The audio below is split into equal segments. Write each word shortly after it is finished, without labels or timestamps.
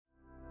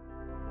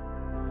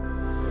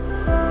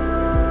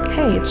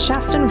Hey, it's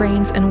Shaston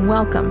Rains, and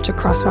welcome to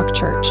Crosswalk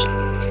Church.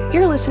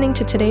 You're listening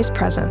to Today's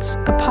Presence,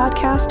 a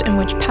podcast in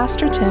which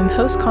Pastor Tim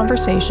hosts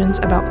conversations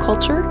about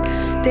culture,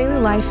 daily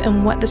life,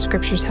 and what the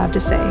scriptures have to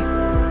say.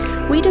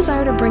 We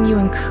desire to bring you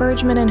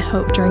encouragement and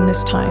hope during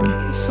this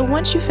time, so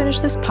once you finish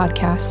this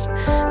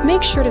podcast,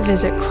 make sure to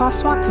visit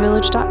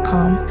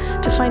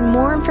crosswalkvillage.com to find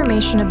more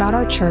information about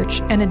our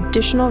church and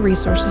additional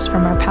resources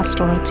from our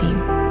pastoral team.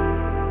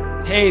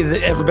 Hey,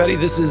 everybody,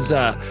 this is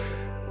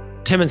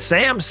Tim and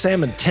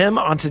Sam and Tim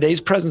on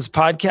Today's Presence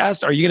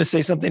podcast. Are you going to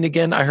say something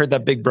again? I heard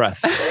that big breath.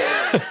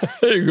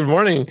 Hey, good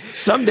morning.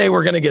 Someday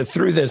we're going to get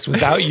through this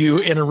without you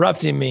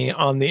interrupting me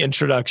on the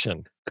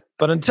introduction.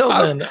 But until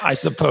then, I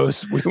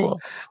suppose we will.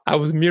 I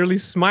was merely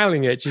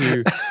smiling at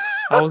you.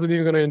 I wasn't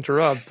even going to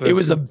interrupt. It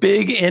was a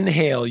big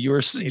inhale. You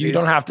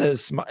don't have to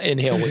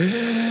inhale with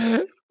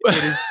it.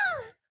 It is.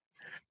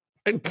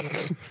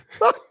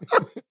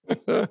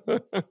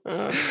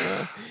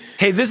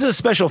 Hey, this is a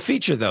special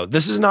feature, though.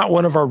 This is not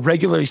one of our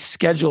regularly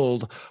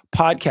scheduled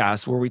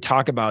podcasts where we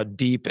talk about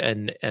deep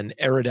and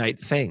erudite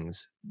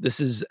things. This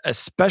is a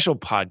special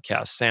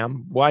podcast,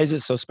 Sam. Why is it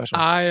so special?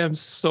 I am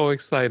so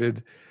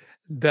excited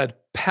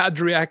that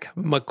Patrick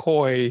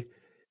McCoy,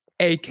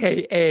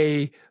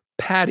 a.k.a.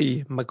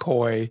 Patty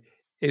McCoy,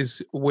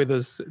 is with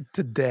us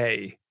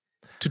today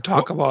to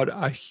talk about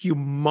a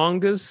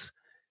humongous,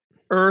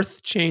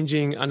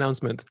 earth-changing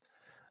announcement.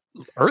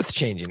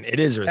 Earth-changing.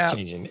 It is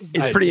earth-changing.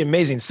 It's pretty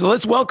amazing. So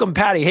let's welcome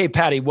Patty. Hey,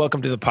 Patty,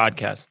 welcome to the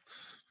podcast.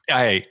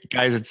 Hi,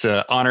 guys. It's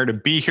an honor to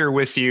be here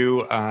with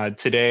you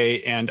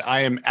today. And I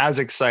am as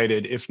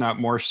excited, if not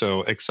more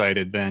so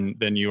excited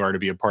than you are to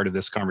be a part of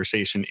this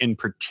conversation in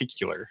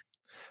particular.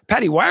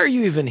 Patty, why are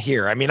you even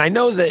here? I mean, I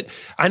know that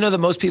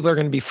most people are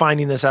going to be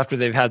finding this after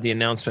they've had the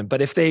announcement,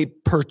 but if they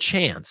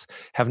perchance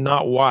have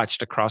not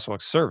watched a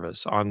Crosswalk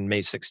service on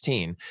May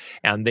 16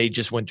 and they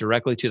just went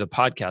directly to the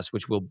podcast,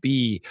 which will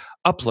be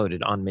uploaded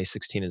on May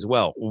 16 as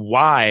well,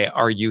 why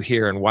are you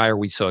here and why are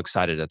we so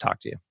excited to talk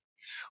to you?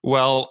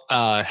 Well,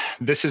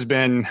 it's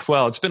been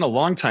a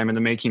long time in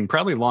the making,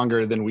 probably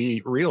longer than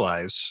we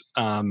realize.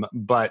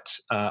 But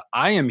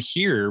I am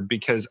here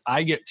because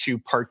I get to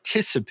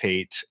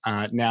participate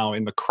now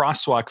in the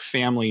Crosswalk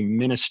family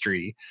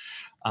ministry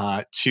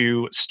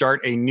to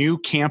start a new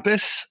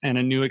campus and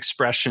a new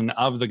expression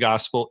of the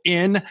gospel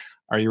in,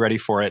 are you ready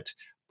for it,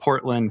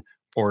 Portland,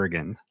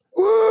 Oregon.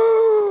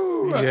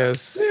 Woo!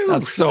 Yes.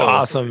 That's so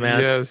awesome,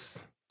 man.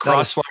 Yes.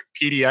 Crosswalk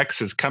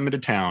PDX is coming to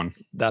town.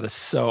 That is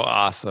so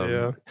awesome.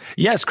 Yeah.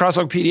 Yes,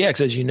 Crosswalk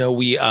PDX. As you know,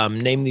 we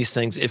name these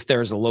things if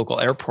there's a local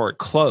airport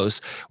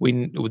close.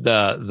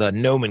 The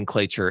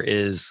nomenclature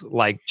is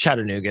like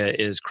Chattanooga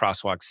is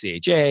Crosswalk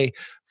CHA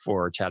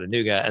for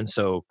Chattanooga, and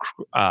so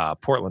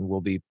Portland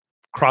will be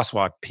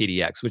Crosswalk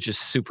PDX, which is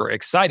super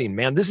exciting,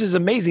 man. This is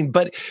amazing,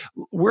 but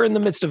we're in the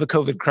midst of a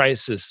COVID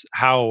crisis.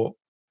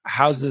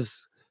 How's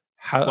this?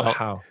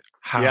 How?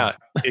 Yeah,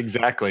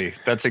 exactly.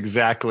 That's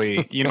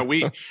exactly, you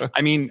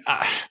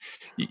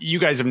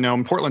guys have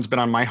known Portland's been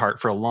on my heart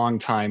for a long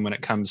time when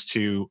it comes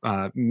to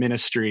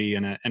ministry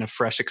and a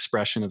fresh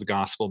expression of the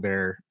gospel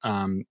there.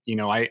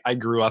 I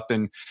grew up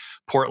in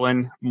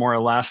Portland more or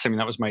less. I mean,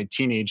 that was my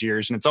teenage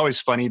years. And it's always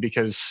funny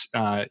because,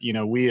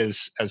 we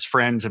as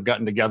friends have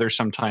gotten together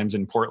sometimes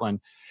in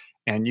Portland.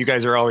 And you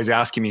guys are always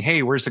asking me,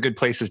 hey, where's the good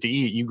places to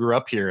eat? You grew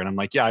up here. And I'm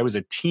like, yeah, I was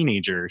a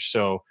teenager.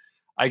 So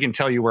I can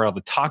tell you where all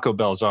the Taco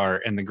Bells are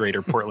in the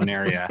greater Portland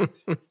area.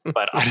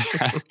 But I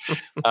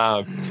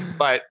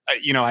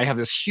have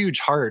this huge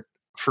heart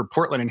for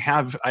Portland and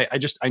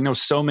I know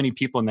so many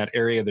people in that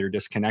area that are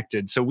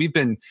disconnected. So we've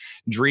been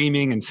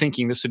dreaming and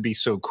thinking this would be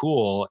so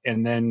cool.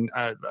 And then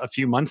a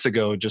few months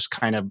ago, just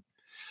kind of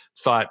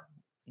thought,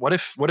 what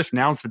if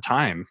now's the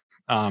time?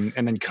 And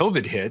then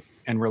COVID hit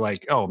and we're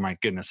like, oh my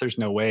goodness, there's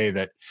no way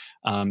that,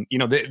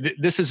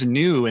 this is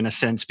new in a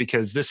sense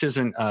because this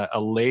isn't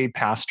a lay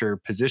pastor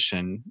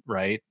position,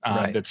 right?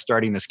 That's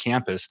starting this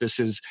campus. This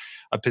is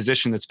a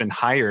position that's been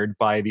hired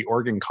by the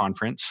Oregon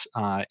Conference.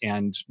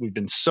 And we've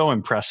been so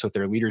impressed with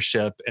their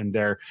leadership and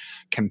their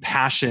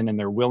compassion and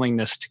their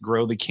willingness to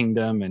grow the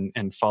kingdom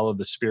and follow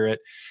the Spirit.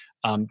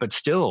 But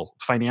still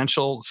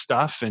financial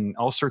stuff and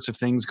all sorts of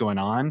things going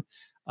on.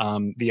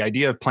 The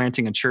idea of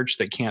planting a church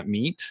that can't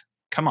meet,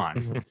 come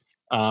on.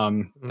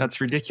 That's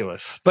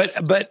ridiculous. But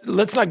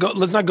let's not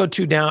go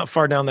too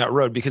far down that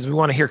road because we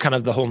want to hear kind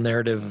of the whole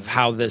narrative of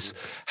how this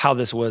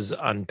was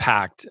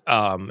unpacked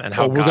and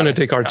how we're going to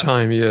take our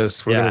time.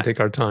 Yes, we're going to take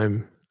our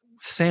time.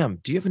 Sam,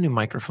 do you have a new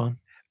microphone?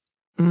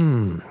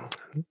 Do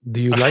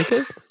you like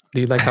it? Do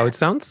you like how it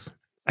sounds?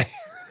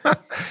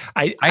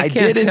 I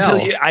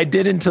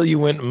did until you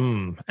went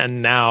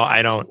and now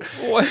I don't.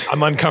 What?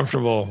 I'm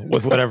uncomfortable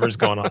with whatever's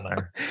going on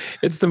there.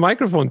 It's the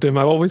microphone, Tim.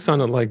 I've always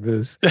sounded like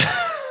this.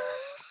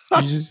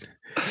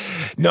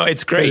 No,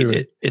 it's great.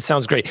 Anyway. It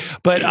sounds great.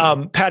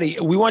 But Patty,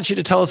 we want you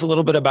to tell us a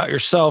little bit about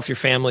yourself, your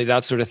family,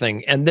 that sort of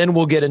thing. And then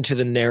we'll get into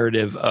the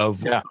narrative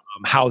of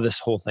how this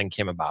whole thing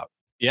came about.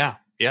 Yeah.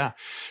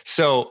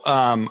 So,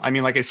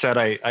 like I said,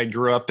 I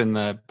grew up in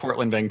the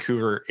Portland,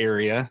 Vancouver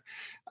area.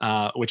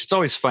 which it's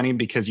always funny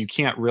because you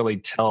can't really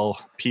tell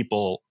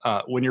people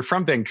when you're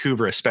from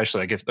Vancouver,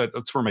 especially like if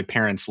that's where my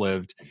parents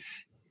lived,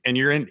 and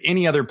you're in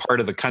any other part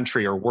of the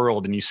country or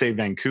world and you say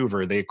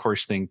Vancouver, they of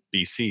course think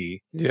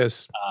BC.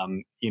 Yes.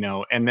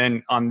 And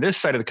then on this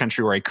side of the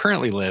country where I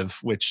currently live,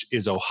 which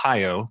is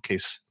Ohio, in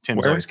case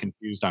Tim's always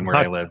confused on where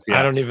I live. Yeah.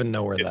 I don't even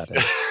know where that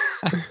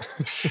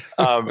is.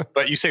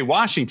 But you say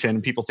Washington,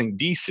 people think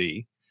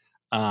DC.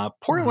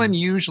 Portland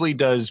usually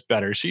does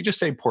better. So you just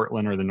say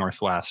Portland or the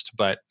Northwest.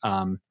 But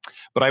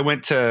I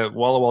went to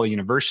Walla Walla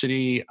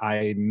University.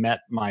 I met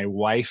my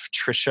wife,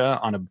 Trisha,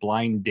 on a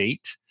blind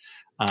date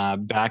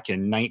back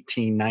in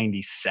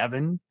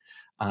 1997.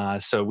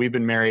 So we've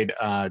been married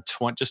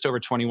just over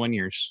 21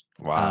 years.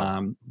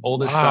 Wow.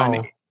 Oldest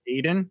son,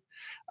 Aiden.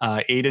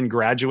 Aiden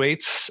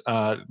graduates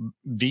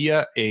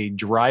via a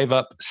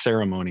drive-up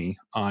ceremony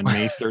on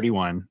May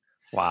 31.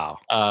 Wow.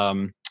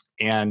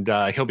 And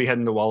he'll be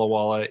heading to Walla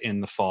Walla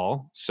in the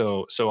fall.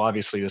 So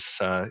obviously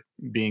this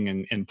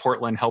being in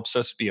Portland helps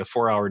us be a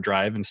 4-hour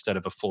drive instead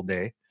of a full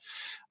day.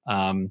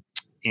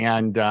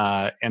 And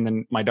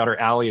then my daughter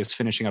Allie is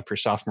finishing up her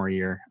sophomore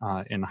year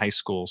in high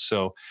school.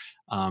 So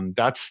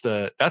that's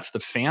the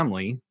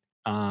family.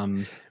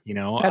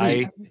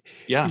 Patty,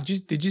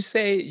 Did you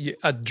say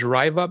a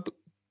drive-up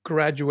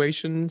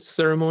graduation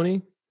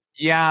ceremony?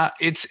 Yeah,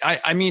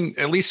 I mean,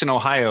 at least in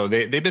Ohio,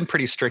 they've been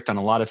pretty strict on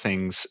a lot of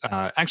things,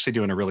 actually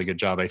doing a really good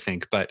job, I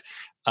think. But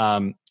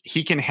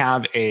he can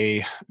have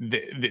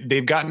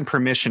they've gotten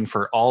permission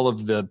for all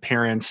of the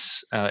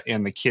parents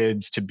and the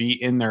kids to be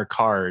in their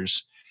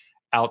cars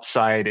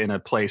outside in a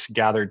place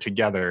gathered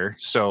together.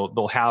 So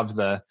they'll have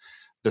the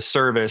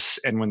service.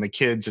 And when the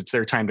kids, it's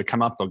their time to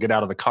come up, they'll get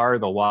out of the car,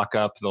 they'll walk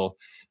up, they'll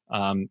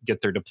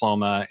get their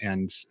diploma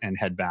and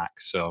head back.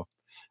 So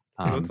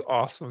that's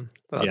awesome.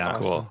 That's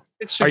awesome. Cool.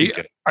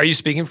 Are you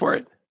speaking for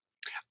it?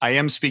 I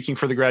am speaking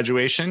for the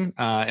graduation.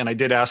 And I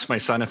did ask my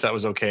son if that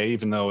was okay,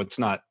 even though it's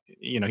not,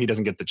 he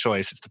doesn't get the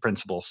choice. It's the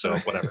principal. So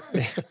whatever.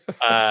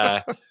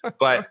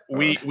 But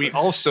we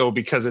also,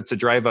 because it's a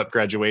drive-up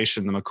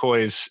graduation, the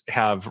McCoys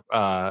have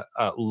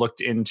looked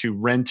into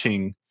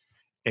renting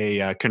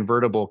a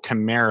convertible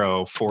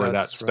Camaro for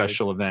that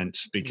special event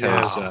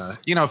because,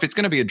 if it's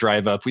going to be a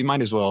drive-up, we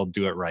might as well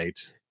do it right.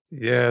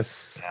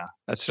 Yes, yeah,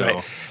 that's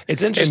right.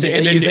 It's interesting.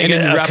 And then you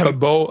wrap a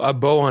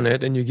bow on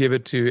it, and you give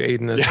it to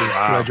Aiden as his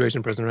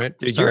graduation present, right?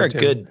 Dude,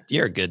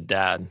 you're a good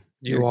dad.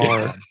 You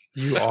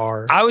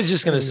are. I was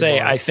just going to say,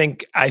 I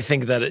think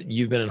that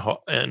you've been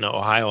in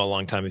Ohio a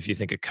long time. If you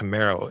think a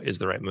Camaro is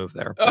the right move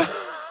there.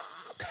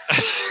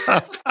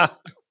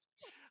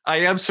 I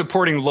am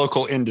supporting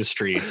local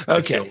industry.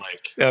 Okay. I feel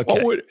like.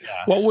 Okay.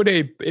 What would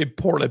a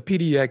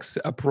PDX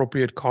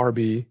appropriate car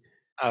be?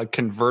 A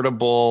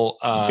convertible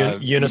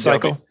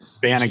unicycle,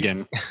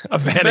 Vanagon. A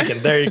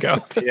Vanagon. There you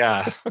go.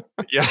 Yeah.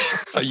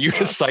 A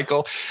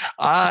unicycle.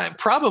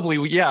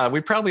 Probably. Yeah. We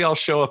probably all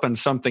show up on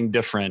something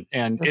different,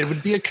 and it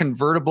would be a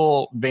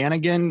convertible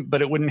Vanagon,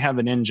 but it wouldn't have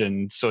an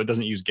engine, so it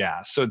doesn't use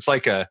gas. So it's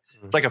like a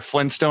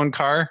Flintstone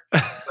car.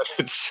 But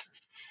it's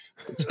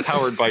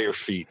powered by your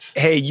feet.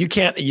 Hey, you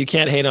can't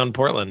hate on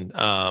Portland.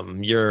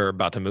 You're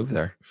about to move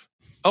there.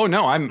 Oh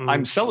no,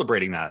 I'm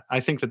celebrating that. I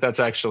think that's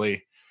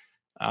actually.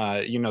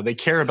 They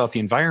care about the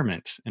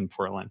environment in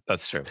Portland.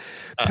 That's true.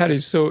 Patty,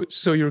 so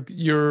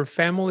your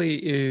family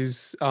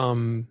is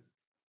all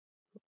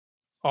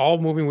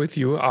moving with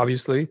you,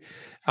 obviously.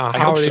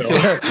 How are they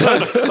feeling?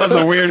 That's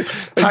a weird.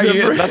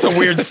 That's a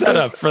weird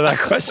setup for that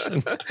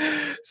question.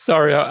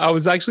 Sorry, I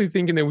was actually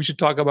thinking that we should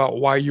talk about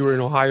why you were in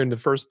Ohio in the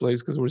first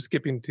place because we're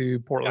skipping to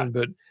Portland.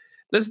 But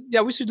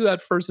we should do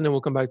that first, and then we'll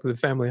come back to the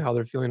family, how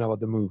they're feeling about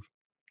the move.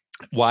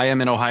 Why I'm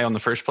in Ohio in the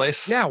first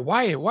place? Yeah,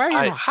 why are you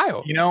in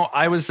Ohio?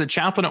 I was the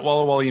chaplain at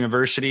Walla Walla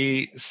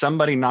University.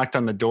 Somebody knocked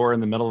on the door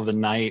in the middle of the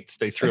night.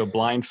 They threw a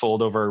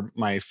blindfold over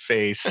my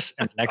face,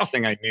 and the next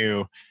thing I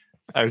knew,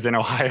 I was in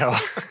Ohio.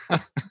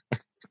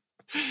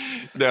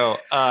 No,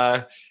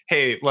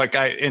 hey, look,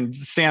 and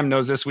Sam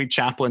knows this. We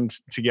chaplained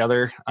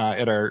together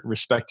at our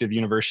respective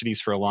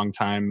universities for a long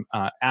time.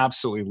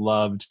 Absolutely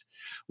loved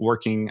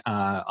working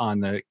on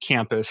the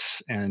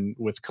campus and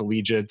with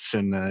collegiates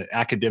and the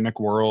academic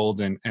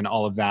world and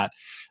all of that.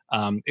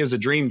 It was a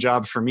dream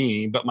job for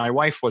me, but my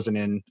wife wasn't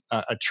in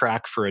a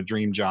track for a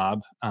dream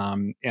job.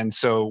 And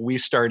so we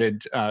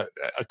started, a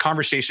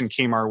conversation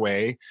came our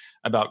way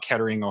about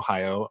Kettering,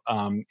 Ohio.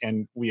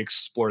 And we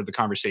explored the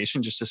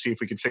conversation just to see if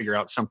we could figure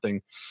out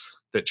something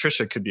that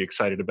Trisha could be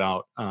excited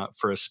about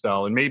for a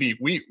spell. And maybe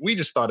we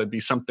just thought it'd be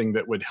something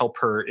that would help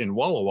her in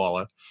Walla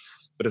Walla.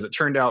 But as it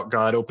turned out,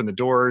 God opened the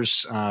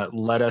doors,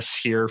 led us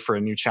here for a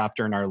new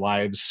chapter in our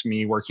lives,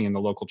 me working in the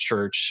local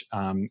church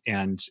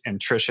and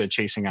Trisha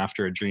chasing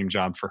after a dream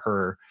job for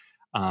her.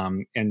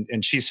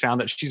 And she's found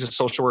that she's a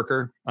social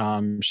worker.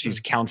 She's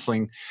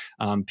counseling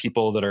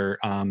people that are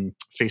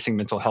facing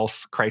mental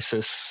health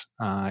crisis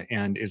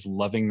and is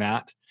loving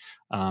that.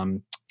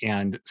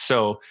 And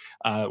so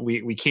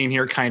we came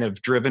here kind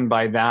of driven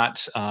by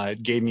that.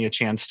 It gave me a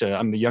chance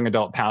I'm the young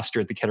adult pastor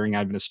at the Kettering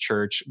Adventist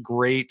Church.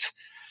 Great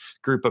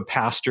group of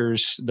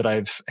pastors that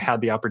I've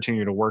had the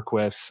opportunity to work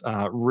with.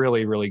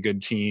 Really, really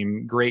good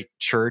team, great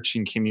church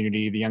and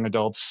community. The young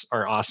adults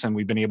are awesome.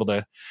 We've been able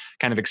to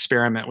kind of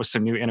experiment with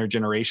some new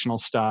intergenerational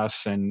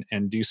stuff and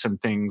do some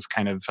things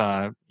kind of,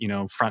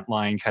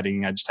 frontline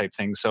cutting edge type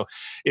things. So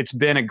it's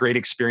been a great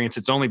experience.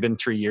 It's only been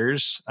 3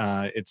 years.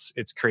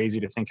 It's crazy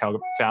to think how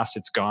fast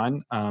it's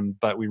gone.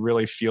 But we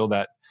really feel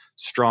that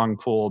strong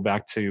pull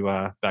back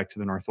to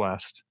the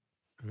Northwest.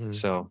 Mhm.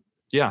 So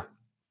yeah.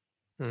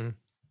 Mhm.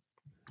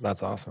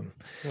 That's awesome.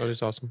 That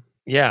is awesome.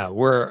 Yeah,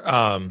 we're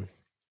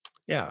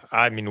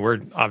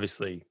we're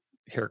obviously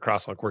here at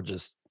Crosswalk, we're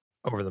just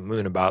over the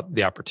moon about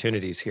the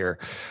opportunities here.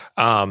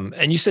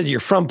 And you said you're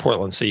from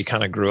Portland, so you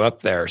kind of grew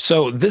up there.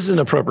 So this is an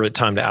appropriate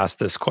time to ask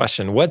this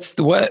question. What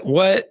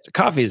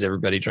coffee is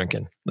everybody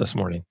drinking this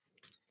morning?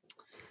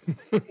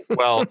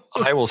 Well,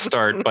 I will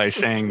start by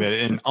saying that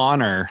in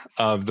honor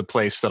of the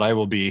place that I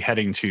will be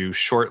heading to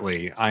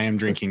shortly, I am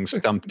drinking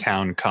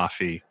Stumptown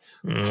Coffee,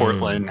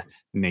 Portland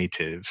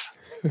native.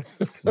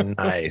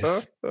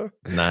 Nice.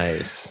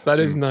 Nice. That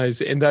is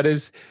nice. And that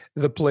is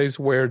the place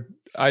where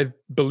I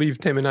believe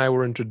Tim and I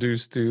were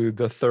introduced to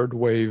the third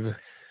wave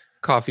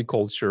coffee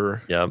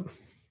culture. Yep.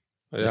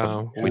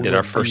 Yeah. We did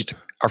our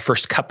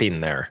first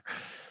cupping there.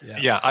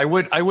 Yeah, I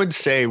would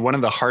say one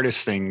of the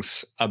hardest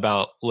things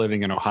about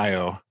living in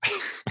Ohio,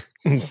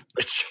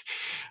 which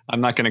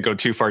I'm not going to go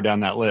too far down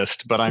that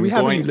list, but Do we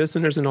have any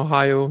listeners in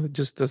Ohio?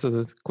 Just as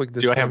a quick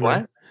disclaimer. Do I have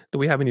what? Do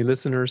we have any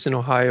listeners in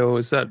Ohio?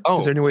 Is there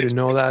any way to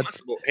know that?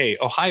 Possible. Hey,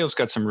 Ohio's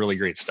got some really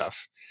great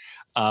stuff.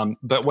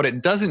 But what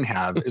it doesn't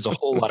have is a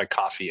whole lot of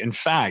coffee. In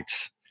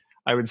fact,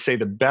 I would say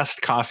the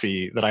best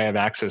coffee that I have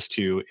access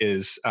to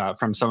is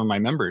from some of my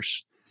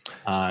members.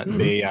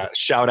 They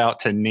shout out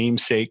to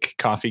Namesake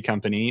Coffee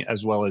Company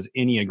as well as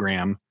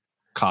Enneagram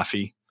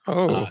Coffee.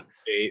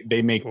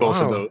 They make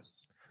both of those.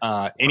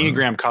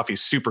 Enneagram coffee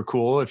is super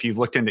cool. If you've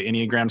looked into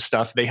Enneagram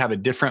stuff, they have a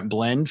different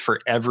blend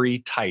for every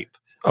type.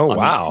 Oh,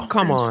 wow.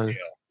 Come on. Really?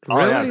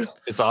 Oh, yeah,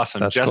 it's awesome.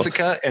 That's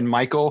Jessica and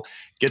Michael,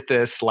 get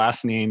this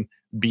last name,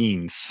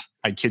 Beans.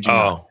 I kid you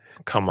not. Oh,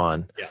 come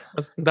on. Yeah.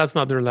 That's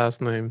not their last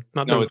name.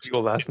 Not their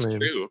legal last name.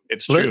 True.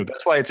 It's true.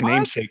 That's why it's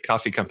Namesake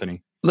Coffee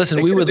Company.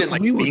 Listen, we would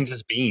Beans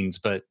as beans,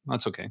 but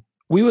that's okay.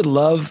 We would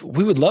love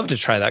to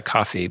try that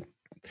coffee.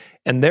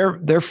 And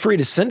they're free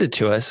to send it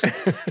to us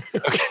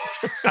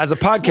as a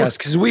podcast,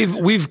 because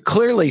we've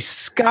clearly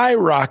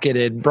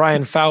skyrocketed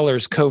Brian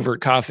Fowler's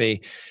Covert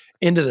Coffee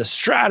into the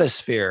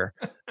stratosphere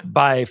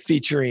by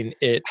featuring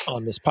it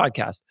on this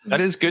podcast. That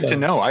is good to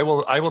know. I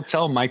will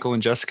tell Michael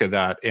and Jessica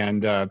that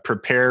and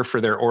prepare for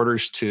their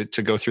orders to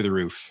go through the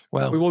roof.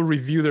 Well, we will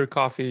review their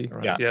coffee.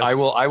 Right. Yeah, yes.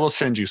 I will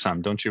send you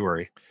some. Don't you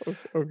worry.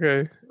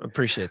 Okay,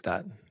 appreciate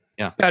that.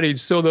 Yeah, Patty.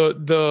 So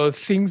the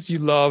things you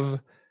love.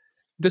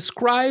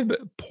 Describe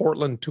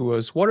Portland to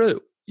us.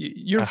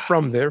 You're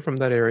from there, from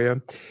that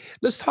area.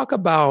 Let's talk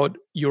about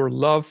your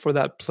love for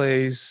that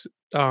place,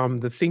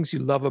 the things you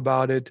love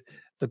about it,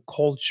 the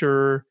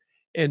culture.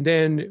 And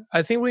then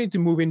I think we need to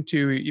move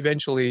into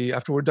eventually,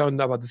 after we're done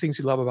about the things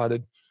you love about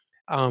it,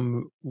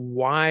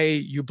 why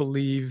you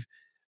believe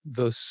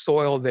the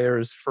soil there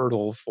is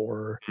fertile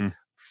for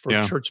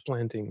church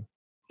planting.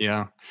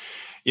 Yeah,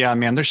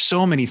 man, there's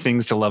so many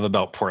things to love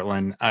about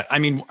Portland. I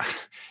mean,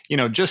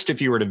 just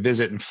if you were to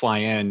visit and fly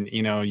in,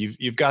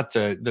 you've got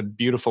the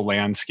beautiful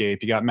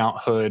landscape. You got Mount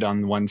Hood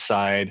on one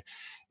side.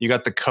 You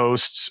got the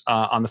coasts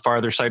on the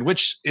farther side,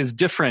 which is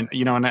different,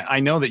 and I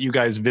know that you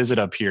guys visit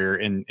up here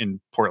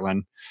in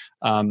Portland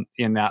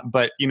in that,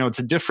 but it's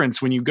a difference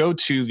when you go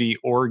to the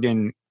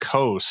Oregon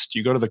coast.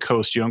 You go to the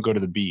coast, you don't go to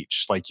the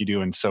beach like you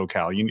do in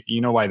SoCal. You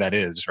know why that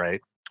is,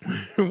 right?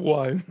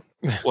 Why?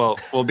 Well,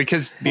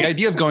 because the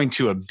idea of going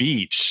to a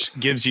beach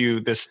gives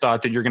you this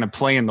thought that you're going to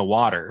play in the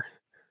water,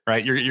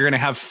 right? You're going to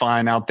have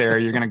fun out there.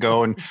 You're going to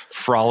go and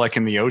frolic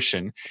in the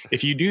ocean.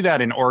 If you do that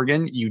in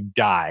Oregon, you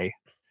die,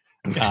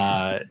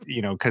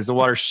 because the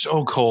water's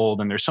so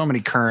cold and there's so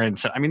many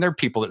currents. I mean, there are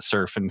people that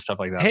surf and stuff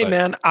like that. Hey,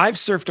 man, I've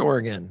surfed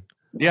Oregon.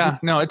 Yeah,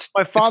 no, it's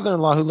my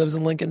father-in-law who lives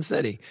in Lincoln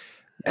City.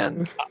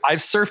 And I've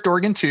surfed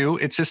Oregon too.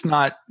 It's just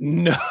not.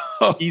 No,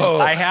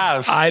 I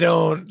have. I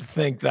don't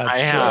think that's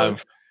true.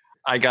 Have.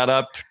 I got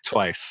up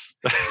twice.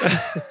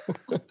 I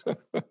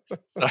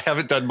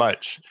haven't done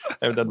much.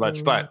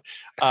 But,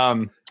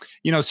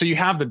 so you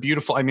have the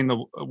beautiful,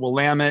 the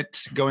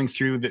Willamette going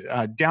through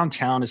the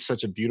downtown is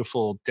such a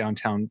beautiful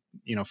downtown,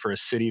 for a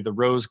city. The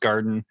Rose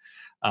Garden.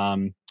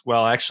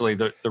 Actually,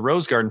 the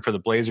Rose Garden for the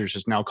Blazers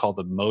is now called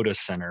the Moda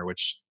Center,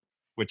 which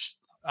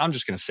I'm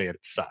just going to say it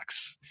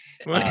sucks.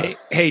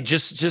 Hey,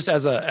 just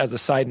as a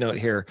side note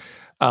here,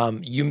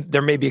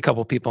 there may be a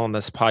couple people on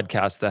this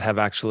podcast that have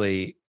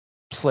actually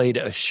played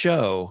a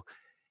show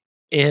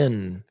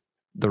in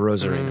the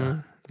Rose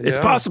Arena. It's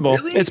possible.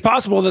 Really? It's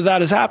possible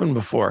that has happened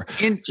before.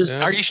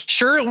 Are you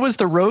sure it was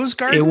the Rose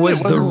Garden? It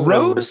was the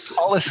Rose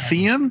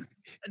Coliseum.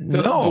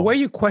 The way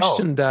you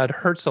questioned that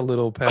hurts a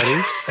little,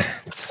 Patty.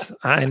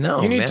 I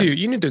know. You need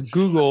to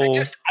Google.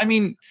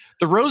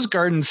 The Rose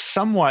Garden's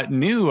somewhat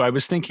new. I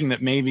was thinking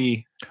that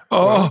maybe.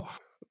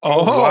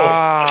 Oh,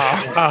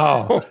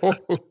 wow.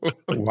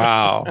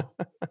 Wow.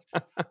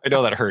 I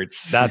know that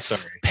hurts.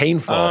 That's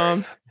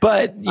painful.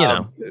 But, you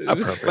know,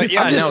 appropriate. But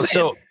yeah, I'm just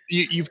so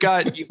you've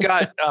got you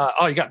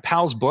got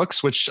Pal's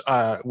Books, which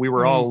we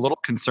were all a little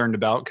concerned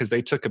about because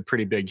they took a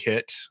pretty big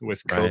hit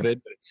with COVID. Right.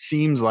 But it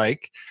seems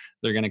like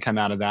they're going to come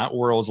out of that,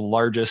 world's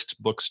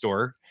largest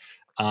bookstore.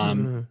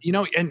 You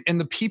know, and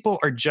the people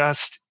are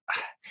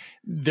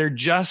they're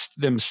just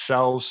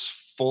themselves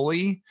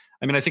fully.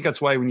 I mean, I think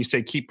that's why when you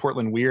say keep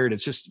Portland weird,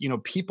 it's just, you know,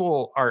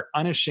 people are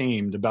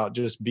unashamed about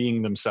just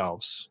being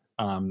themselves.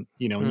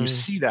 You know, and you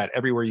see that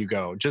everywhere you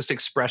go, just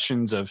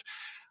expressions of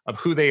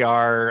who they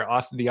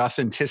are, the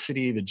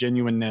authenticity, the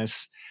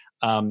genuineness.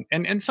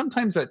 And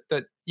sometimes that,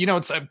 you know,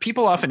 it's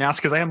people often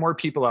ask, because I have more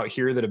people out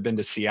here that have been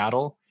to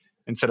Seattle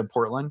instead of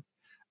Portland.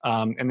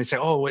 And they say,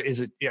 oh,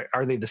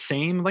 are they the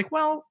same? Like,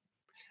 well,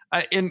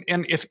 and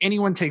if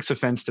anyone takes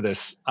offense to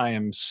this, I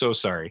am so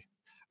sorry.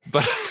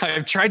 But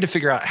I've tried to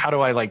figure out how do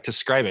I like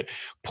describe it.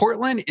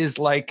 Portland is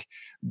like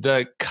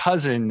the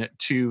cousin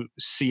to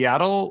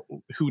Seattle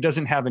who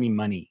doesn't have any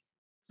money.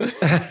 Can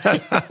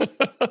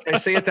I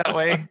say it that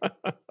way?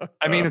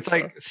 I mean, it's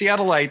like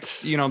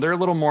Seattleites, you know, they're a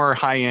little more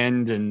high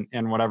end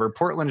and whatever.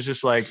 Portland is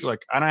just like,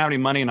 look, I don't have any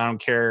money and I don't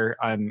care.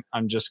 I'm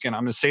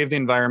gonna save the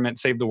environment,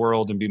 save the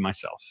world, and be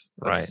myself.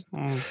 Right.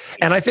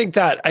 And I think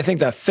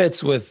that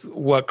fits with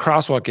what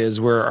Crosswalk is,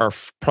 where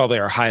probably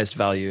our highest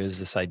value is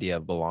this idea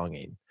of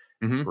belonging.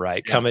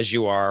 Right. Yeah. Come as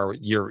you are,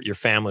 your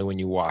family when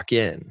you walk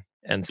in.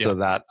 And so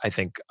that I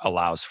think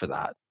allows for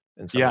that.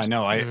 Yeah,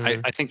 no,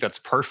 I think that's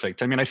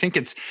perfect. I mean, I think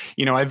it's,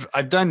 you know,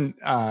 I've done,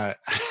 I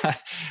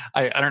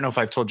don't know if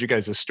I've told you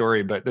guys this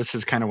story, but this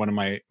is kind of one of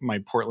my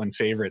Portland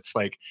favorites.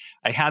 Like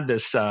I had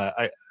this,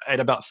 I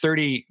had about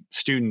 30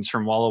 students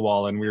from Walla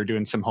Walla, and we were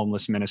doing some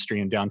homeless ministry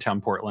in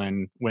downtown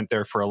Portland, went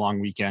there for a long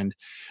weekend.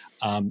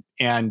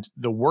 And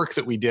the work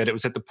that we did, it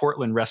was at the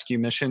Portland Rescue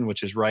Mission,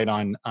 which is right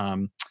on,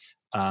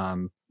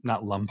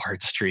 not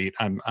Lombard Street.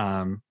 I'm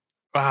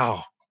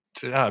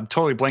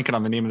totally blanking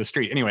on the name of the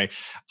street. Anyway,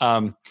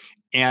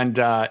 and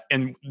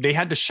they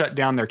had to shut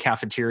down their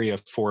cafeteria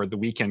for the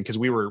weekend because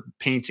we were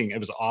painting. It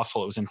was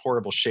awful. It was in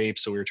horrible shape.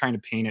 So we were trying to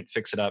paint it,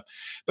 fix it up.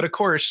 But of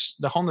course,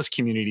 the homeless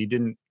community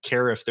didn't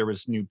care if there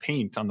was new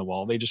paint on the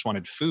wall. They just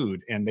wanted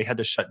food, and they had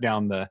to shut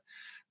down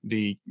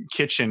the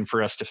kitchen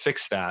for us to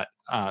fix that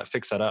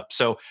up.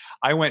 So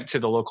I went to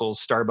the local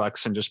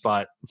Starbucks and just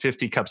bought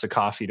 50 cups of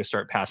coffee to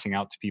start passing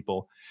out to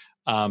people.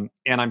 And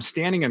I'm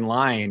standing in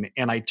line,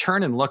 and I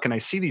turn and look, and I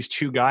see these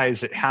two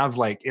guys that have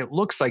it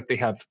looks like they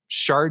have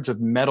shards of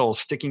metal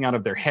sticking out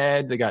of their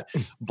head. They got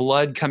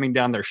blood coming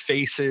down their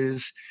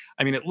faces.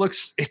 I mean,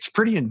 it's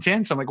pretty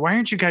intense. I'm like, why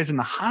aren't you guys in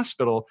the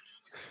hospital?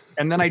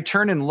 And then I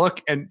turn and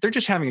look, and they're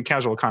just having a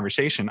casual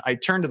conversation. I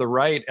turn to the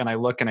right and I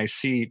look, and I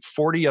see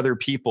 40 other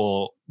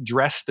people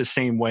dressed the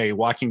same way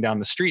walking down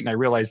the street. And I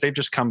realize they've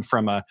just come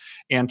from a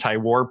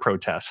anti-war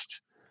protest.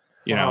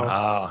 You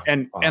know,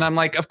 and I'm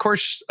like, of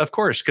course,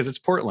 because it's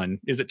Portland.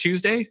 Is it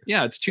Tuesday?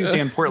 Yeah, it's Tuesday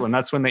in Portland.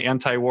 That's when the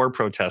anti-war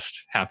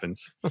protest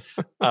happens.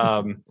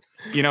 You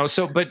know,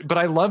 so but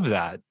I love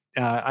that.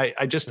 I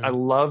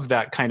love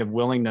that kind of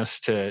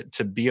willingness to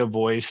be a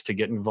voice, to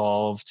get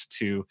involved,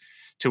 to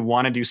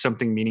want to do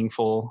something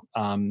meaningful.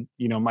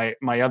 You know,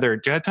 do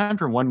you have time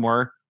for one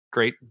more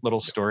great little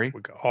story?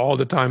 We got all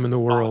the time in the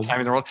world.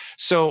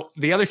 So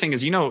the other thing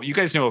is, you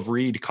guys know of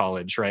Reed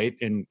College, right?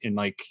 In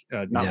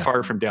not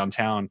far from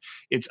downtown.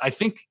 I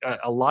think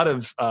a lot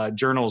of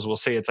journals will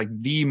say it's like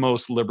the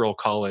most liberal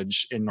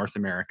college in North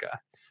America.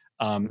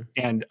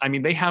 And I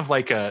mean, they have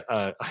I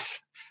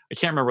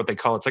can't remember what they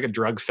call it. It's like a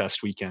drug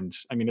fest weekend.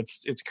 I mean,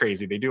 it's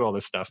crazy. They do all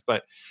this stuff,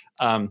 but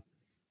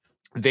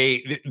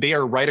they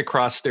are right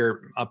across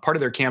part of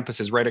their campus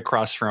is right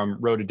across from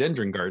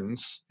Rhododendron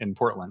Gardens in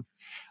Portland.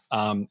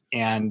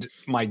 And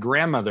my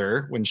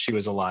grandmother, when she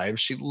was alive,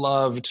 she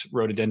loved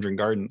rhododendron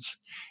gardens.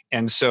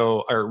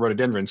 Or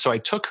rhododendron. So I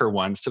took her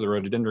once to the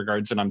rhododendron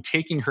gardens, and I'm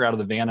taking her out of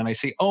the van, and I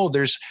say, oh,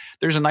 there's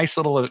a nice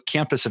little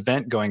campus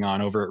event going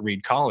on over at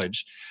Reed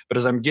College. But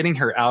as I'm getting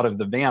her out of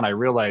the van, I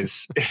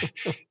realize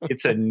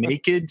it's a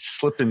naked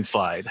slip and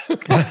slide.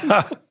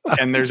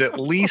 And there's at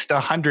least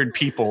 100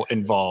 people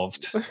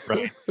involved,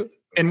 right?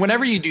 And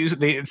whenever you do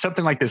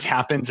something like this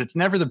happens, it's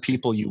never the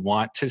people you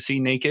want to see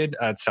naked.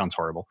 It sounds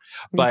horrible,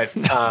 but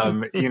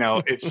you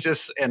know, it's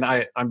just. And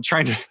I'm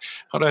trying to.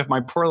 How do I have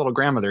my poor little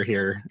grandmother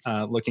here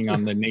looking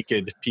on the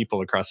naked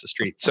people across the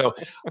street? So,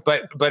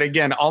 but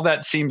again, all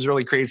that seems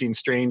really crazy and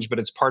strange, but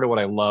it's part of what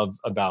I love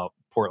about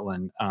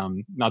Portland.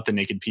 Not the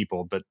naked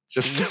people, but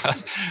just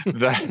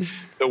the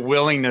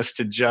willingness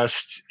to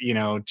just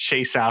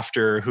chase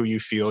after who you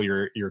feel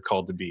you're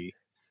called to be.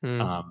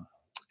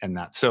 And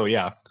that. So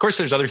yeah, of course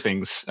there's other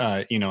things,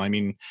 I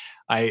mean,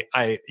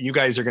 you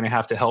guys are going to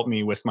have to help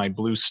me with my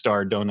Blue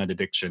Star donut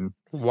addiction.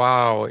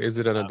 Wow. Is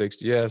it an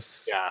addiction?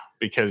 Yes. Yeah.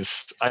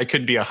 Because I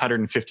could be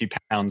 150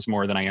 pounds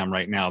more than I am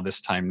right now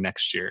this time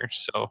next year.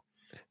 So,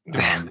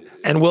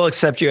 and we'll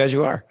accept you as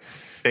you are.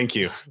 Thank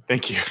you.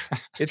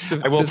 It's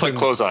I will put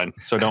clothes on,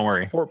 so don't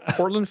worry.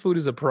 Portland food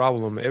is a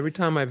problem. Every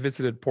time I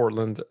visited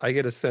Portland, I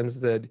get a sense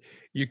that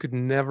you could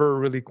never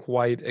really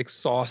quite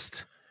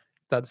exhaust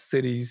that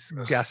city's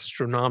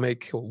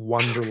gastronomic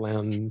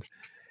wonderland.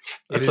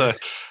 It's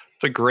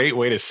a great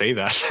way to say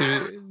that.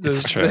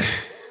 It's true.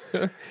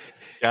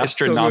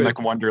 Gastronomic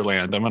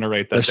wonderland. I'm going to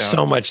write that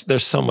down.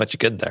 There's so much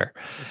good there.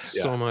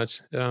 So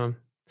much.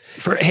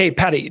 Hey,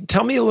 Patty,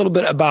 tell me a little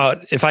bit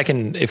about, if I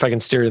can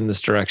steer in this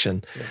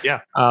direction.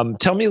 Yeah.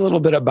 Tell me a little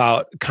bit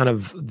about kind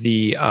of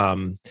the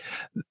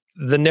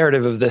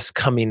narrative of this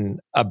coming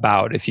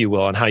about, if you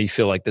will, and how you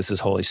feel like this is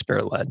Holy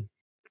Spirit led.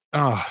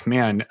 Oh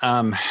man.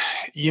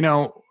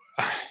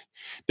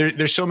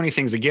 There's so many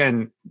things.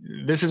 Again,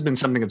 this has been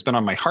something that's been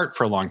on my heart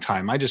for a long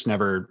time. I just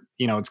never,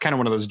 it's kind of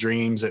one of those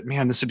dreams that,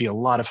 man, this would be a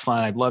lot of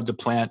fun. I'd love to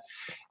plant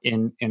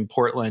in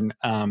Portland.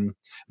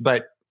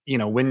 But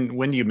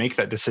when do you make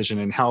that decision,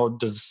 and how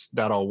does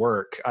that all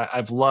work?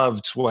 I've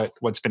loved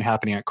what's been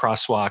happening at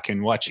Crosswalk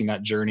and watching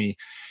that journey,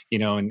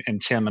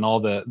 and Tim and all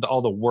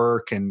the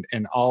work and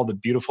all the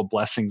beautiful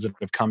blessings that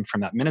have come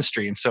from that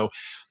ministry. And so,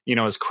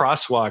 as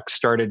Crosswalk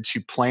started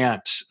to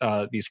plant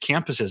these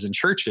campuses and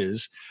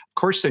churches, of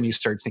course, then you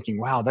start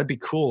thinking, wow, that'd be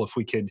cool if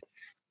we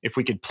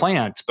could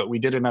plant, but we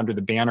did it under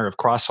the banner of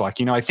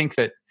Crosswalk. I think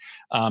that,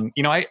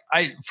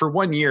 I for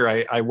 1 year,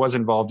 I was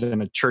involved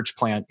in a church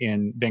plant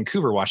in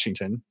Vancouver,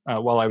 Washington.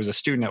 While I was a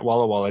student at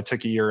Walla Walla, I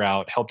took a year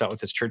out, helped out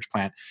with this church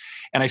plant.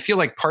 And I feel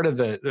like part of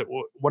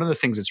one of the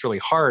things that's really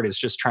hard is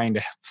just trying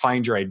to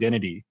find your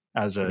identity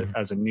as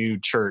a new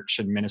church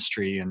and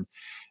ministry and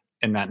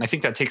that. And I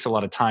think that takes a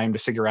lot of time to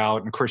figure out.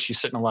 And of course, you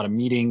sit in a lot of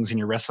meetings and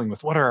you're wrestling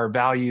with what are our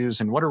values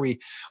and what are we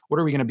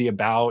going to be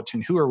about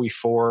and who are we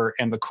for?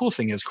 And the cool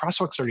thing is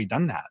Crosswalk's already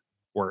done that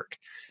work.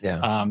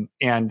 Yeah.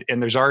 And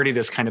there's already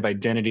this kind of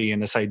identity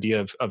and this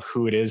idea of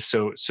who it is.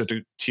 So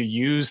to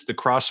use the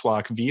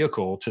Crosswalk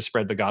vehicle to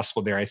spread the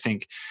gospel there, I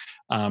think,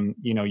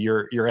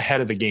 you're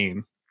ahead of the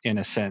game in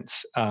a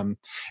sense.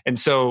 And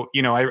so,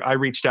 I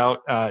reached out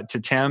to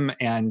Tim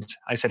and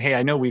I said, hey,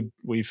 I know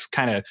we've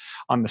kind of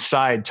on the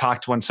side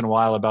talked once in a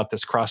while about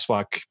this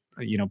Crosswalk,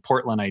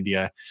 Portland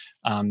idea.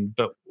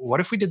 But what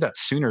if we did that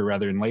sooner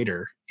rather than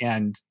later?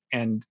 And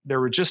there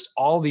were just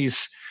all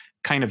these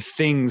kind of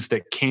things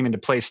that came into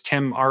place.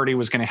 Tim already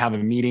was going to have a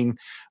meeting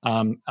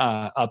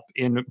up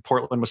in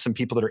Portland with some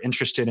people that are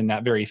interested in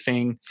that very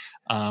thing.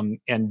 And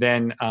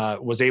then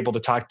was able to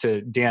talk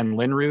to Dan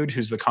Linrud,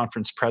 who's the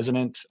conference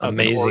president.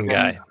 Amazing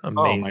guy.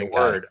 Amazing my guy.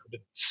 word.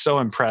 So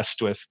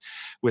impressed with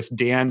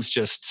Dan's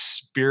just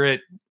spirit.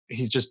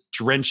 He's just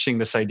drenching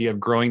this idea of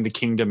growing the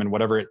kingdom and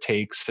whatever it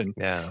takes. And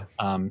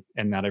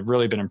and that I've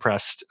really been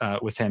impressed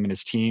with him and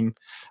his team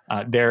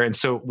there. And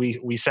so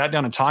we sat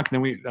down and talked,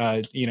 and then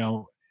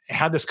we,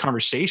 had this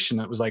conversation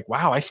that was like,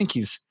 wow, I think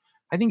he's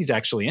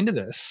actually into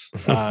this,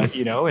 and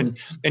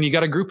you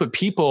got a group of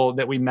people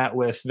that we met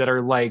with that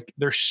are like,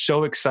 they're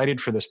so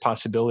excited for this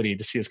possibility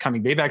to see us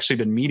coming. They've actually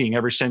been meeting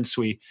ever since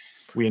we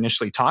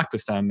initially talked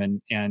with them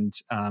and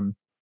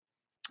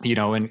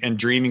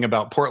dreaming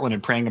about Portland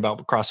and praying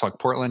about Crosswalk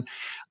Portland,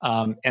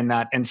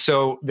 and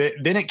so then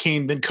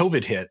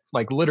COVID hit.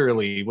 Like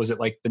literally, was it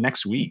like the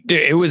next week?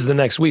 It was the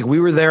next week. We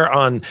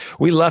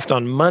left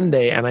on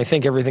Monday, and I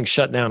think everything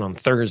shut down on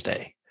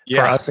Thursday.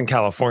 For us in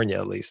California,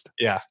 at least.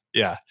 Yeah.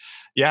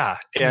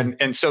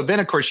 And so then,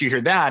 of course, you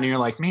hear that, and you're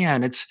like,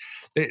 man,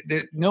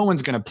 no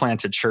one's going to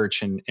plant a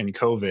church in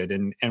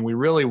COVID, and we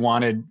really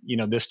wanted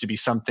this to be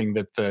something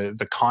that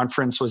the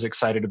conference was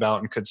excited about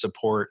and could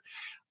support,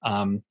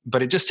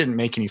 but it just didn't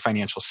make any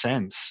financial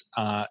sense.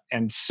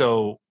 And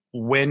so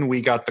when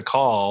we got the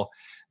call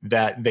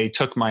that they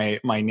took my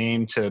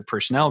name to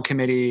personnel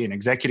committee and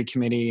executive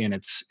committee, and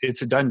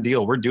it's a done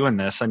deal. We're doing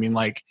this. I mean,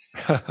 like,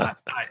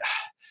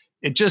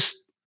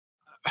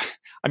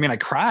 I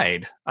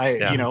cried.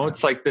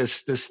 It's like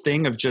this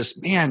thing of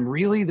just, man,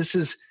 really, this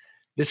is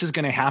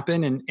going to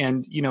happen.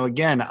 And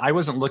again, I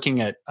wasn't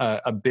looking at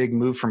a big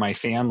move for my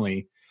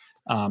family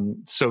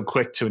so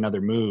quick to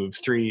another move.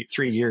 3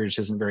 years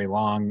isn't very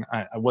long.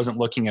 I wasn't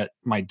looking at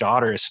my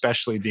daughter,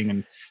 especially being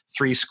in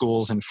 3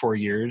 schools in 4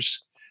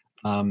 years.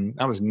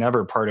 That was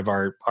never part of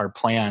our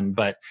plan,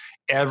 but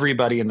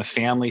everybody in the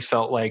family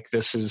felt like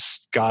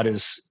God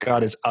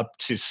is up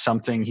to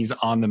something. He's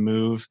on the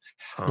move.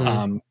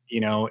 And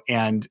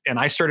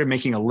I started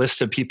making a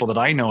list of people that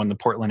I know in the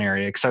Portland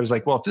area, because I was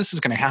like, well, if this is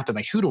going to happen,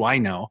 like, who do I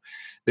know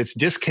that's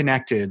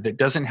disconnected, that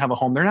doesn't have a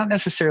home? They're not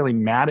necessarily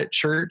mad at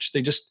church.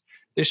 They just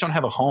don't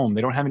have a home.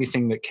 They don't have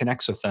anything that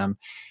connects with them.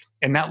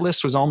 And that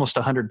list was almost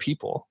 100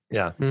 people.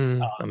 Yeah.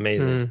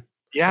 Amazing.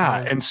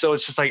 Yeah. And so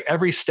it's just like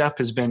every step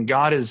has been,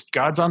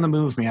 God's on the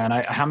move, man.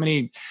 How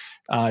many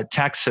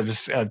texts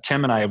have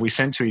Tim and I have we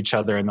sent to each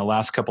other in the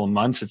last couple of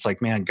months? It's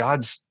like, man,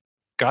 God's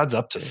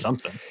up to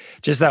something.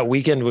 Just that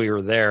weekend we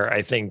were there,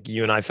 I think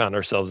you and I found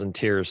ourselves in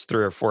tears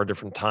 3 or 4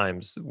 different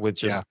times with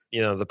just,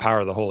 the power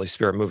of the Holy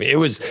Spirit moving.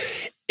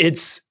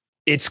 It's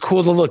it's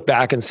cool to look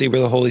back and see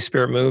where the Holy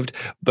Spirit moved,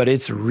 but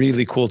it's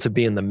really cool to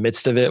be in the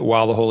midst of it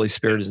while the Holy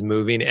Spirit is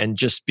moving and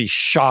just be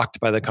shocked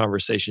by the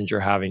conversations you're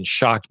having,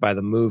 shocked by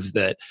the moves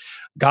that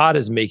God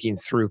is making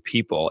through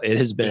people. It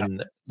has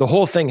been, the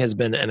whole thing has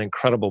been an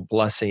incredible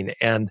blessing.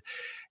 And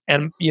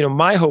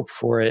my hope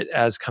for it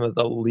as kind of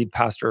the lead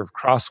pastor of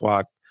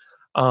Crosswalk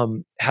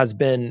has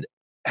been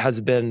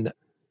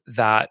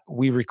that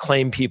we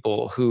reclaim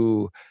people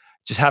who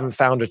just haven't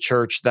found a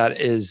church that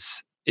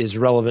is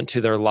relevant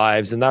to their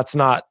lives. And that's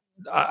not,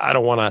 I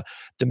don't want to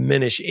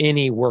diminish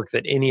any work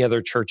that any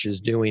other church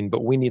is doing,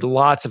 but we need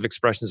lots of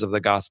expressions of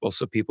the gospel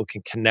so people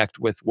can connect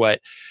with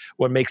what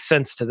makes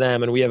sense to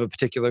them. And we have a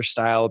particular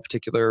style, a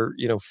particular,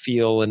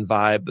 feel and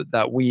vibe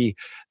that we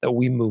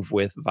move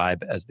with,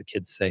 vibe, as the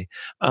kids say.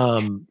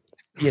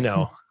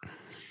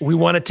 We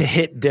want it to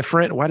hit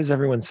different. Why does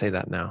everyone say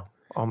that now?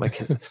 All my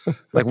kids,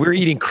 like, we were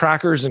eating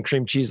crackers and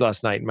cream cheese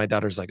last night, and my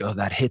daughter's like, "Oh,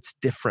 that hits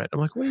different." I'm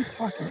like, "What are you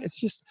talking? It's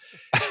just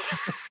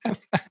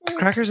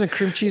crackers and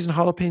cream cheese and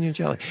jalapeno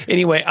jelly."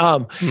 Anyway,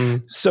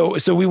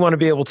 so we want to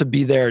be able to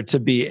be there to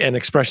be an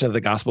expression of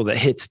the gospel that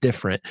hits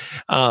different.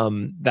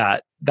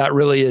 That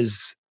really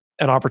is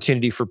an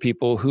opportunity for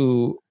people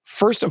who,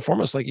 first and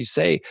foremost, like you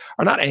say,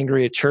 are not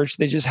angry at church.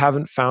 They just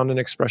haven't found an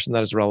expression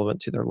that is relevant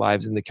to their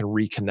lives and they can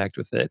reconnect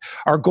with it.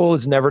 Our goal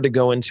is never to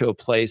go into a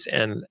place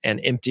and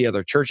empty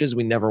other churches.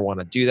 We never want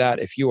to do that.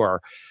 If you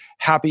are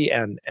happy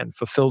and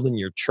fulfilled in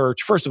your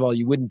church, first of all,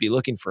 you wouldn't be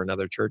looking for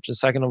another church. And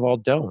second of all,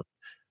 don't.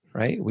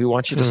 Right? We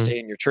want you to stay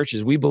in your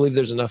churches. We believe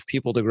there's enough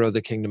people to grow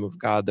the kingdom of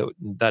God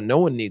that no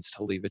one needs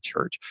to leave a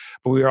church.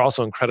 But we are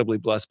also incredibly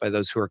blessed by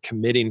those who are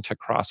committing to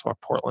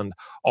Crosswalk Portland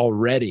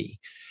already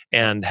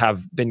and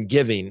have been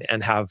giving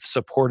and have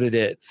supported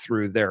it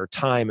through their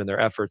time and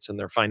their efforts and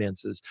their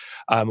finances.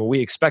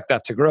 We expect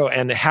that to grow.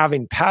 And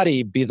having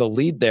Patty be the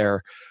lead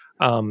there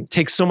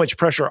takes so much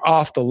pressure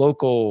off the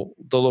local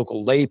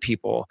lay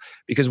people,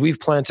 because we've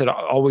planted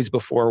always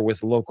before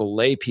with local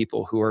lay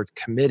people who are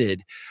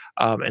committed.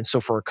 And so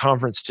for a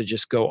conference to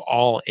just go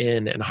all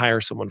in and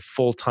hire someone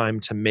full-time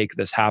to make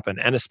this happen,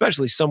 and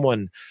especially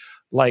someone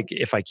like,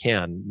 if I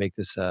can make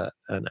this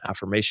an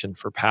affirmation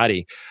for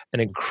Patty,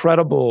 an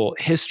incredible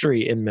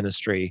history in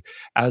ministry,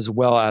 as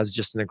well as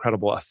just an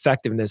incredible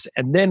effectiveness.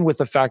 And then with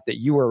the fact that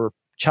you were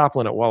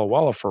chaplain at Walla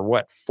Walla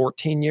for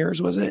 14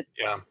 years, was it?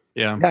 Yeah.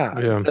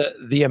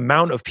 The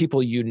amount of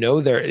people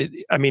there.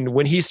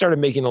 When he started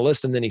making the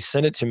list and then he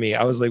sent it to me,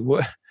 I was like,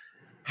 what?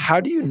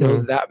 How do you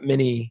know that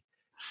many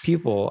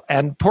people?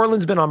 And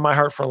Portland's been on my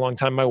heart for a long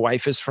time. My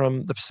wife is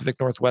from the Pacific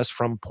Northwest,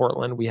 from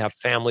Portland. We have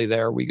family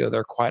there. We go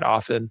there quite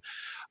often,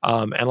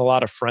 and a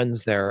lot of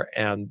friends there.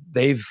 And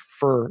they've,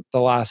 for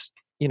the last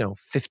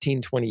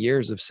 15, 20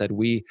 years, have said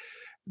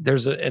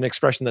there's an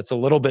expression that's a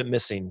little bit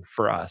missing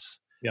for us.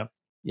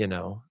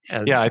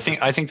 I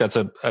think that's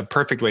a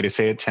perfect way to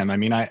say it, Tim. I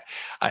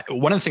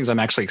one of the things I'm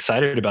actually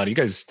excited about, you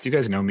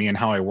guys know me and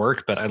how I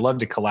work, but I love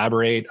to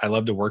collaborate. I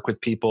love to work with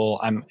people.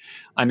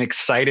 I'm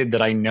excited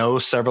that I know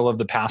several of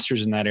the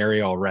pastors in that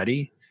area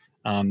already.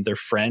 They're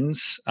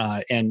friends.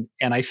 And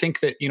I think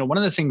that, one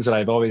of the things that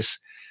I've always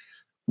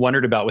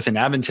wondered about within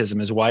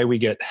Adventism is why we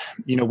get,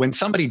 when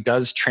somebody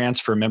does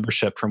transfer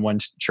membership from one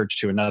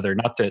church to another,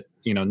 not that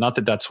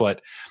that's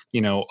what,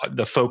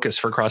 the focus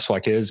for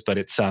Crosswalk is, but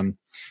it's,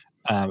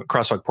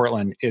 Crosswalk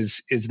Portland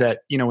is that,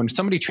 when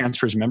somebody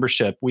transfers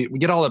membership, we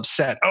get all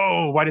upset.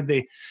 Oh, why did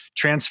they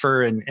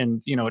transfer? And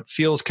it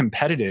feels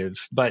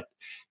competitive. But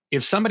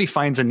if somebody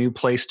finds a new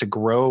place to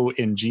grow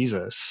in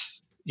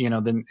Jesus,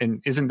 then,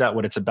 and isn't that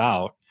what it's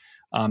about?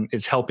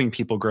 Is helping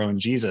people grow in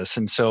Jesus.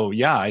 And so,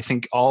 I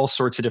think all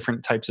sorts of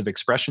different types of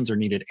expressions are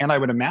needed. And I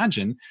would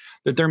imagine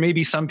that there may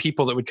be some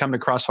people that would come to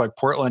Crosswalk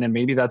Portland, and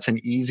maybe that's an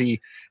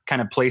easy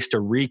kind of place to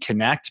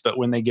reconnect. But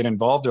when they get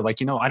involved, they're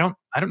like, I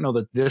don't know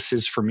that this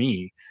is for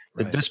me,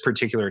 that this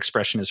particular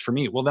expression is for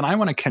me. Well, then I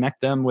want to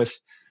connect them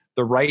with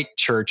the right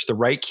church, the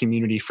right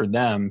community for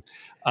them,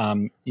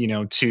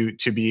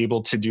 to be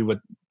able to do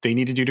what they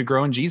need to do to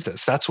grow in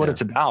Jesus. That's what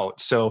it's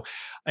about. So,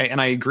 and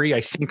I agree.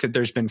 I think that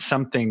there's been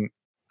something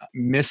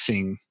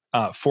missing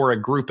for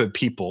a group of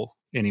people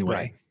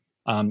anyway,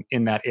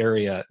 in that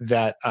area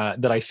that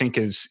I think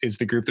is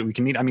the group that we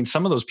can meet.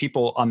 Some of those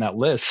people on that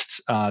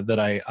list that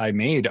I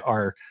made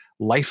are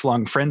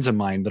lifelong friends of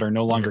mine that are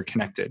no longer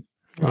connected.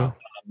 Wow.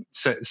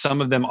 So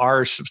some of them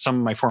are some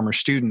of my former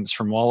students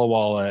from Walla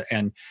Walla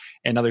and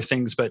other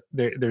things, but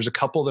there's a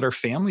couple that are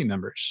family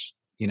members,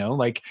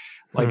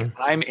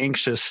 I'm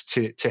anxious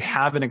to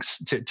have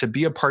to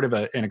be a part of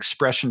an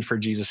expression for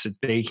Jesus that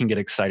they can get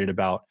excited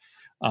about.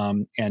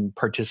 And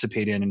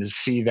participate in, and to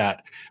see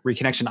that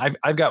reconnection.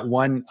 I've got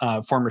one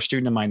former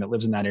student of mine that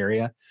lives in that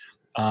area.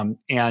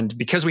 And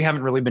because we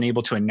haven't really been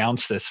able to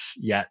announce this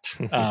yet,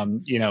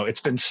 it's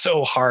been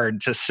so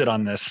hard to sit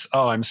on this.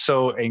 Oh, I'm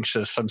so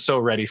anxious. I'm so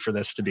ready for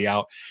this to be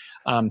out.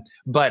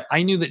 But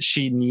I knew that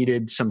she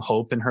needed some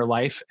hope in her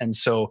life. And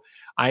so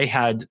I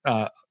had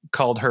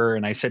called her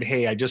and I said,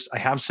 hey, I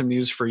have some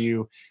news for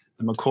you.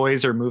 the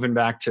McCoys are moving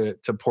back to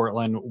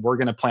Portland. We're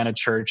going to plant a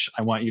church.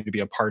 I want you to be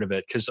a part of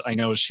it, because I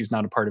know she's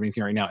not a part of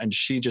anything right now. And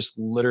she just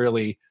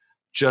literally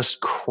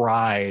just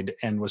cried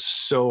and was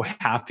so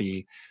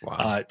happy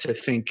to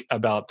think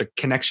about the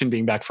connection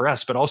being back for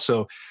us, but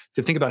also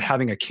to think about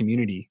having a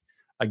community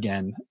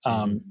again.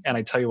 And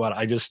I tell you what,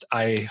 I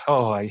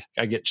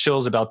get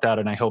chills about that,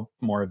 and I hope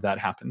more of that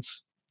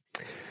happens.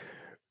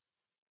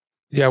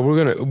 Yeah,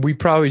 we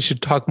probably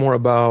should talk more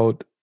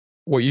about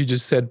what you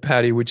just said,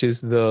 Patty, which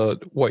is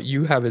what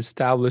you have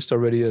established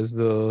already as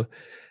what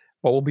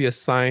will be a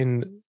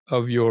sign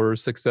of your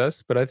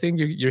success. But I think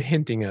you're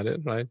hinting at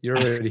it, right? You're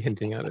already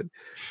hinting at it.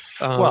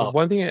 Well,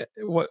 one thing,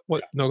 no,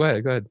 go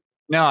ahead.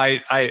 No,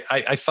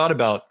 I thought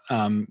about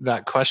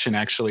that question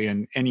actually,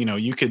 and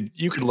you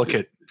could look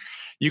at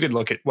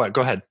what?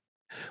 Go ahead.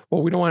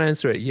 Well, we don't want to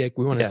answer it yet.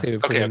 We want to save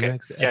it for the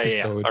next episode.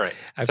 Yeah. All right.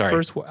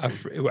 First,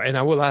 and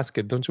I will ask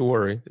it. Don't you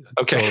worry.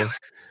 Okay.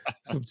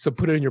 So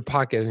put it in your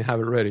pocket and have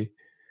it ready.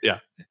 Yeah.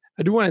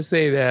 I do want to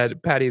say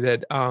that, Patty,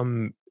 that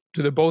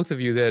to the both of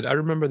you, that I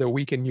remember the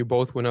weekend you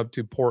both went up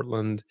to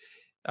Portland,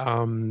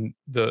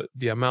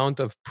 the amount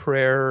of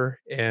prayer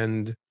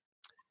and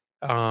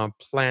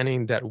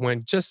planning that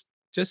went just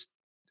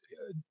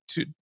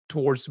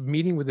towards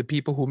meeting with the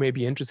people who may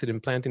be interested in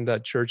planting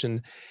that church,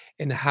 and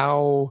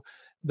how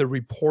the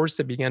reports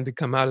that began to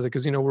come out of it,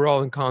 because we're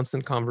all in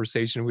constant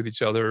conversation with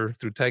each other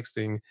through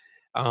texting,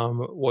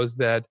 was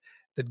that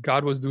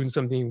God was doing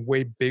something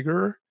way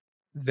bigger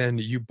than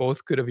you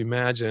both could have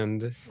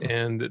imagined,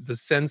 and the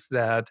sense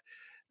that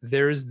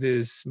there's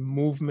this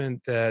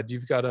movement that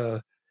you've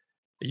got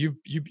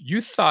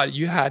you thought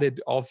you had it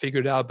all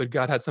figured out, but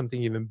God had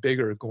something even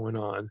bigger going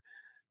on.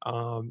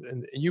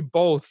 And you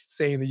both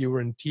saying that you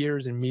were in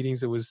tears in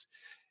meetings, it was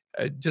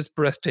just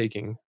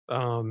breathtaking.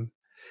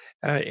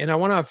 And I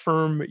want to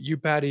affirm you,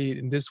 Patty,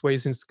 in this way,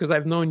 because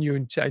I've known you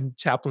in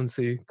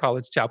chaplaincy,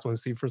 college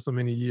chaplaincy, for so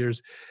many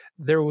years.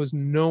 There was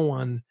no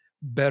one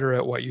better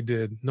at what you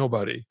did.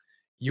 Nobody.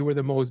 You were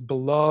the most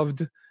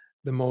beloved,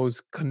 the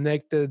most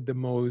connected, the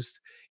most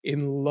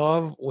in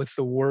love with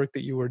the work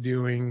that you were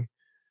doing.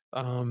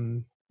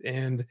 And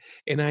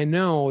I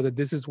know that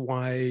this is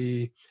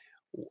why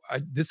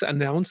this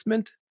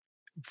announcement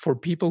for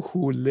people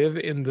who live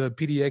in the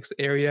PDX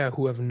area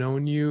who have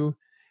known you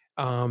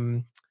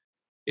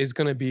is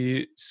going to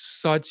be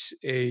such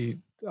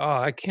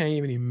I can't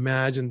even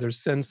imagine their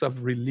sense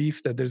of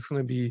relief that there's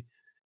going to be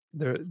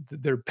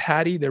their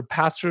Patty, their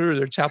pastor,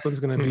 their chaplain is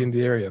going to be in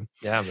the area.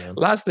 Yeah, man.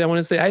 Lastly, I want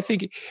to say, I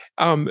think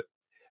I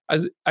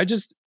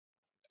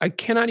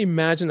cannot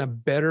imagine a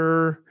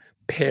better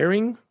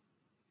pairing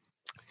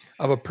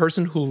of a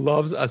person who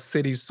loves a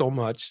city so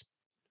much,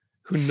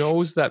 who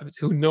knows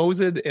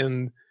it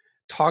and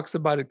talks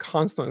about it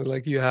constantly,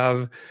 like you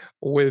have,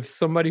 with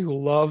somebody who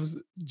loves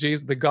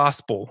the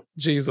gospel,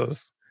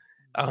 Jesus.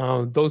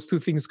 Those two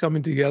things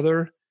coming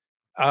together.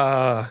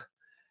 I'm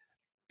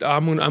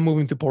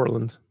moving to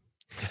Portland.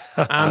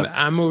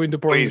 I'm moving to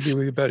Portland to be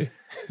with you, Betty.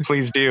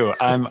 Please do.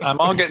 I'm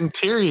all getting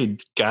teary,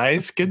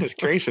 guys. Goodness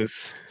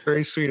gracious. It's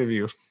very sweet of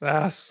you.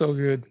 So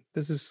good.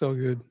 This is so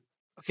good.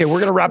 Okay, we're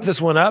going to wrap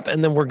this one up,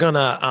 and then we're going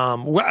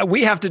to,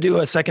 we have to do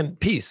a second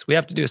piece. We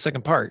have to do a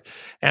second part,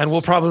 and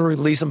we'll probably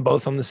release them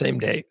both on the same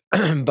day.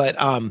 But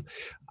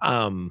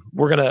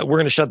we're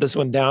going to shut this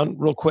one down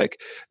real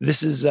quick.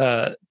 This is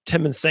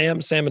Tim and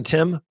Sam and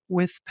Tim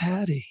with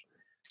Patty.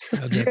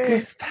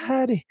 With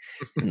Patty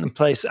in the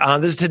place.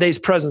 This is Today's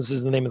Presence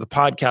is the name of the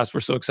podcast. We're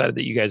so excited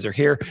that you guys are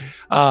here.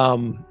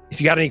 If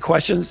you got any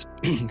questions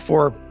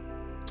for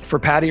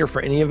Patty or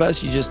for any of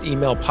us, you just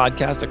email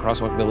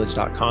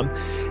podcast@crosswalkvillage.com,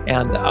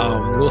 and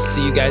we'll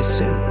see you guys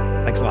soon.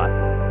 Thanks a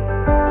lot.